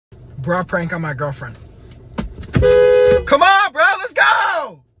bra prank on my girlfriend. Come on, bro, let's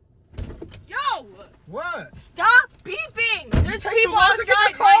go! Yo! What? Stop beeping! There's Take people too long to get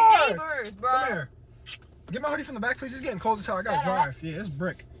outside the car. my neighbors, bro. Come here. Get my hoodie from the back, please. It's getting cold as hell. I gotta drive. Yeah, it's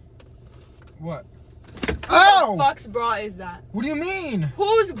brick. What? Who the fuck's bra is that? What do you mean?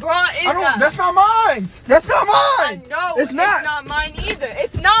 Whose bra is that? That's not mine. That's not mine. No, it's not. It's not mine either.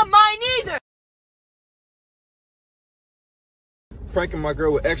 It's not mine either. Pranking my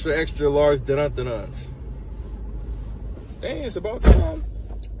girl with extra large dun-dun-duns. Dang, it's about time.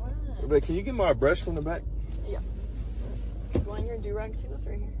 But can you get my brush from the back? Yeah. You want your do-rag too? It's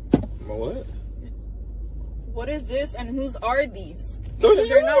right here. My what? What is this and whose are these? Those are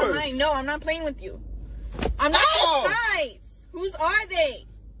They're not yours. mine. No, I'm not playing with you. I'm not sides. Whose are they?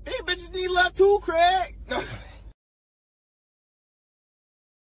 Hey, bitches need love too, Craig.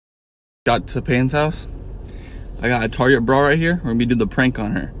 Got to Payne's house. I got a Target bra right here. We're gonna do the prank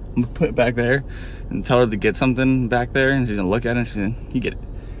on her. I'm gonna put it back there and tell her to get something back there, and she's gonna look at it and she's gonna, you get it.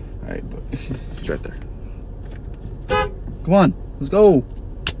 All right, but she's right there. Come on, let's go.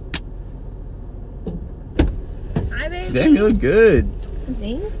 Hi, baby. Damn, you look good.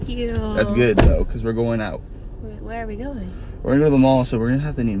 Thank you. That's good though, because we're going out. Where are we going? We're gonna go to the mall, so we're gonna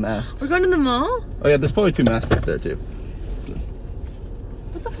have to need masks. We're going to the mall? Oh yeah, there's probably 2 masks right there too.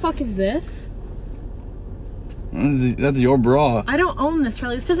 What the fuck is this? That's your bra. I don't own this,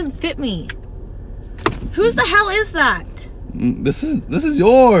 Charlie. This doesn't fit me. Whose the hell is that? This is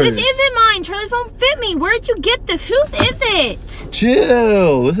yours. This isn't mine, Charlie. This won't fit me. Where did you get this? Whose is it?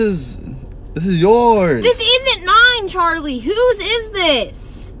 Chill. This is yours. This isn't mine, Charlie. Whose is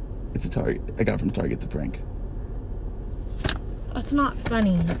this? It's a Target. I got it from Target to prank. That's not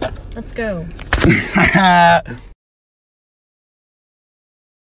funny. Let's go.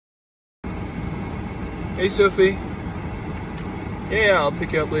 Hey Sophie. Yeah, I'll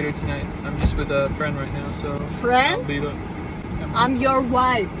pick you up later tonight. I'm just with a friend right now, so Friend? I'll be the, I'm your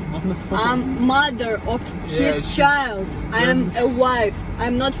wife. I'm mother of his child. I am a wife.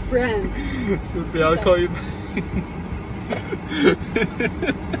 I'm not friend. Sophie, I'll call you back.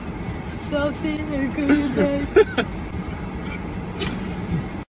 Sophie, I'll call you back.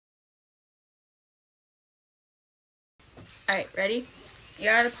 Alright, ready?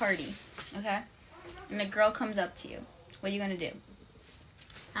 You're at a party, okay? And a girl comes up to you. What are you gonna do?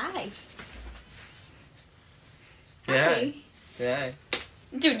 Hi. Hi. Yeah.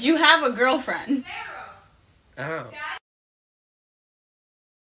 Dude, you have a girlfriend. Oh.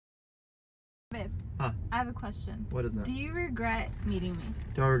 Babe, huh. I have a question. What is that? Do you regret meeting me?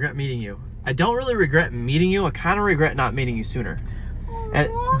 Do I regret meeting you? I don't really regret meeting you. I kind of regret not meeting you sooner. And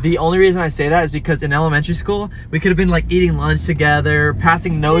the only reason I say that is because in elementary school, we could have been like eating lunch together,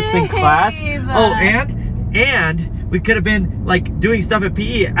 passing notes in class. Oh, and we could have been like doing stuff at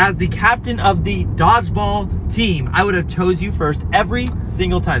PE as the captain of the dodgeball team. I would have chose you first every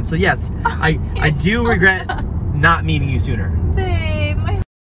single time. So yes, I do regret not meeting you sooner. Babe,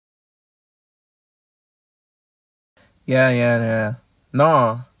 Yeah.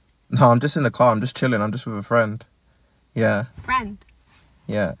 No, I'm just in the car. I'm just chilling. I'm just with a friend. Yeah. Friend.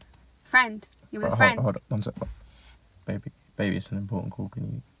 Yeah. Friend. You're with a friend. Hold up, 1 second. Baby, it's an important call. Can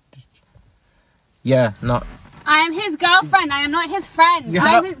you just... Yeah, no. I am his girlfriend. I am not his friend. Yeah.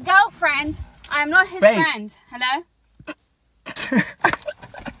 I am his girlfriend. I am not his friend. Hello?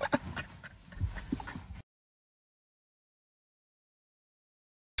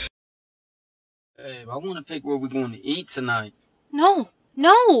 Babe, I want to pick where we're going to eat tonight. No.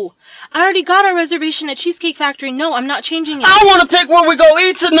 I already got our reservation at Cheesecake Factory. No, I'm not changing it. I want to pick where we go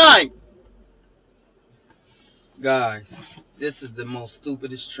eat tonight! Guys, this is the most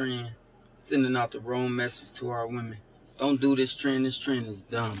stupidest trend. Sending out the wrong message to our women. Don't do this trend. This trend is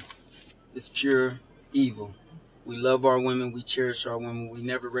dumb. It's pure evil. We love our women. We cherish our women. We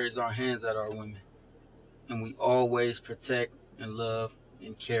never raise our hands at our women. And we always protect and love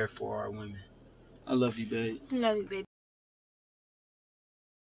and care for our women. I love you, babe. Love you, babe.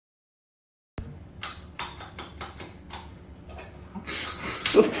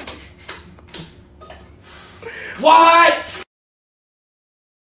 What? Is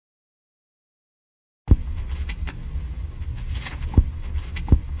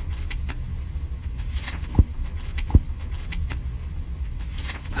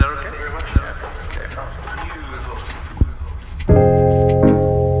that okay? Very much. Okay,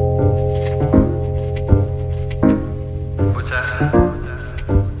 what's that?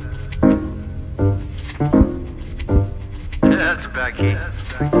 Yeah, that's a bad key.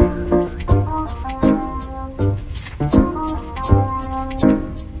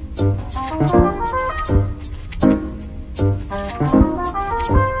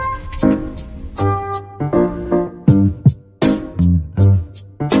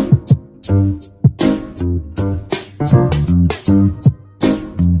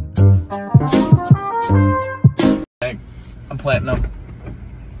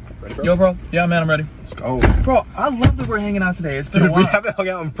 Ready, bro? Yo, bro. Yeah, man, I'm ready. Let's go. Bro, I love that we're hanging out today. It's been a Dude, while. we haven't hung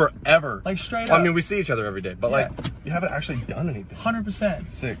out in forever. Like, straight Well, up. I mean, we see each other every day, but Yeah. like, you haven't actually done anything.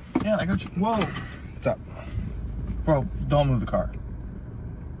 100%. Sick. Yeah, like, whoa. What's up? Bro, don't move the car.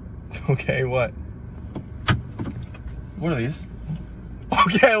 Okay, what? What are these?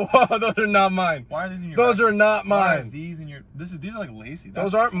 Okay, whoa, those are not mine. Why are these in your Those bag? are not Why are mine. these in your... These are like lacy.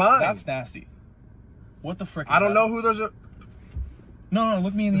 Those aren't mine. That's nasty. What the frick is I don't that? know who those are. No,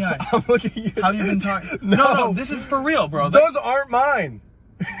 look me in the eye. I'm looking at you. Have you been talking? No. No, this is for real, bro. Those aren't mine.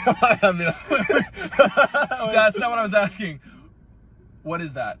 I mean, That's not what I was asking. What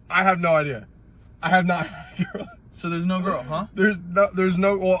is that? I have no idea. I have not. So there's no girl, huh? There's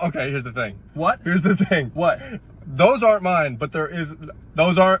no, well, okay, here's the thing. What? Here's the thing. What? Those aren't mine, but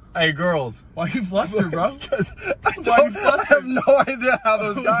those aren't a girl's. Why are you flustered, bro? Because I have no idea how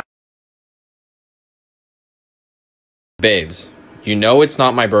those guys. Babes, you know it's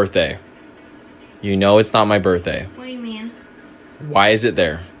not my birthday. You know it's not my birthday. What do you mean? Why is it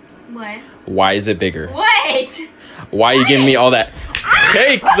there? What? Why is it bigger? Wait! Why are you giving me all that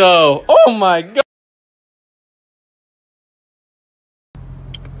cake, though? Oh my god.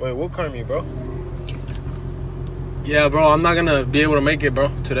 Wait, what car me, bro? Yeah, bro, I'm not gonna be able to make it,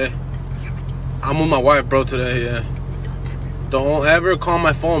 bro, today. I'm with my wife, bro, today, yeah. Don't ever call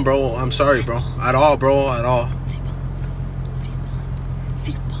my phone, bro. I'm sorry, bro. At all, bro, at all.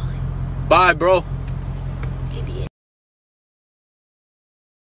 Bye, bro.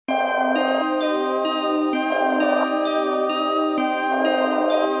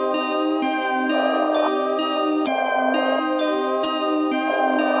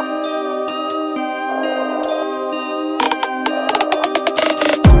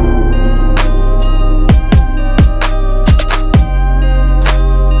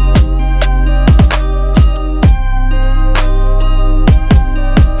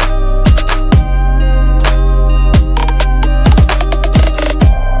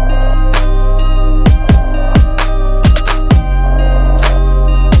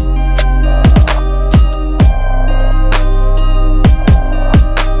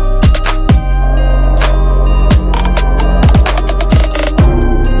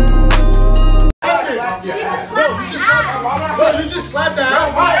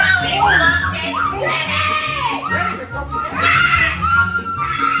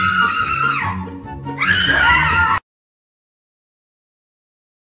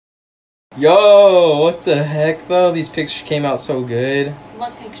 Yo, what the heck though? These pictures came out so good.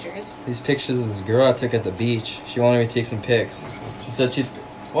 What pictures? These pictures of this girl I took at the beach. She wanted me to take some pics. She said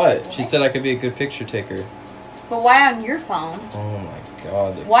what? She said I could be a good picture taker. But why on your phone? Oh my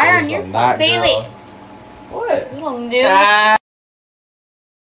god. the Why photos on your on phone? that Bailey! girl. What? Little noob.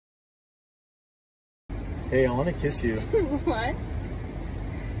 Hey, I want to kiss you. What?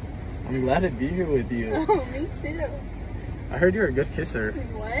 I'm glad to be here with you. Oh, me too. I heard you're a good kisser.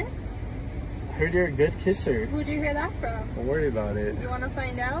 What? I heard you're a good kisser. Who'd you hear that from? Don't worry about it. You want to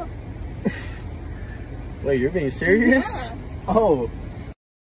find out? Wait, you're being serious? Yeah. Oh.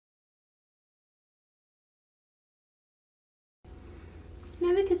 Can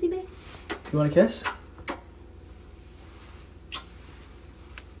I have a kissy, babe? You want a kiss? Are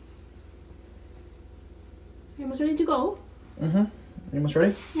you almost ready to go? Mm-hmm. You almost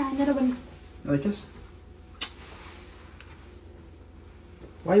ready? Yeah, another one. Another kiss?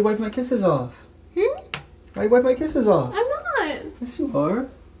 Why you wipe my kisses off? Why you wipe my kisses off? I'm not. Yes, you are.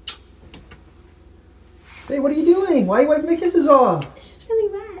 Hey, what are you doing? Why are you wiping my kisses off? It's just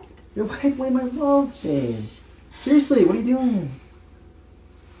really wet. You're wiping away my love, babe. Seriously, what are you doing?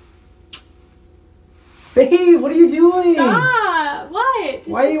 Babe, what are you doing? Stop! What? It's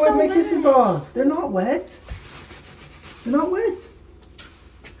Why are you just wiping so my kisses wet. off? They're not wet. They're not wet.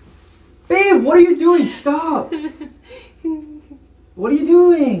 Babe, what are you doing? Stop. What are you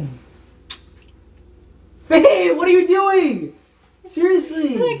doing? Babe, what are you doing? Seriously.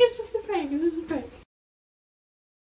 Like, it's just a prank. It's just a prank.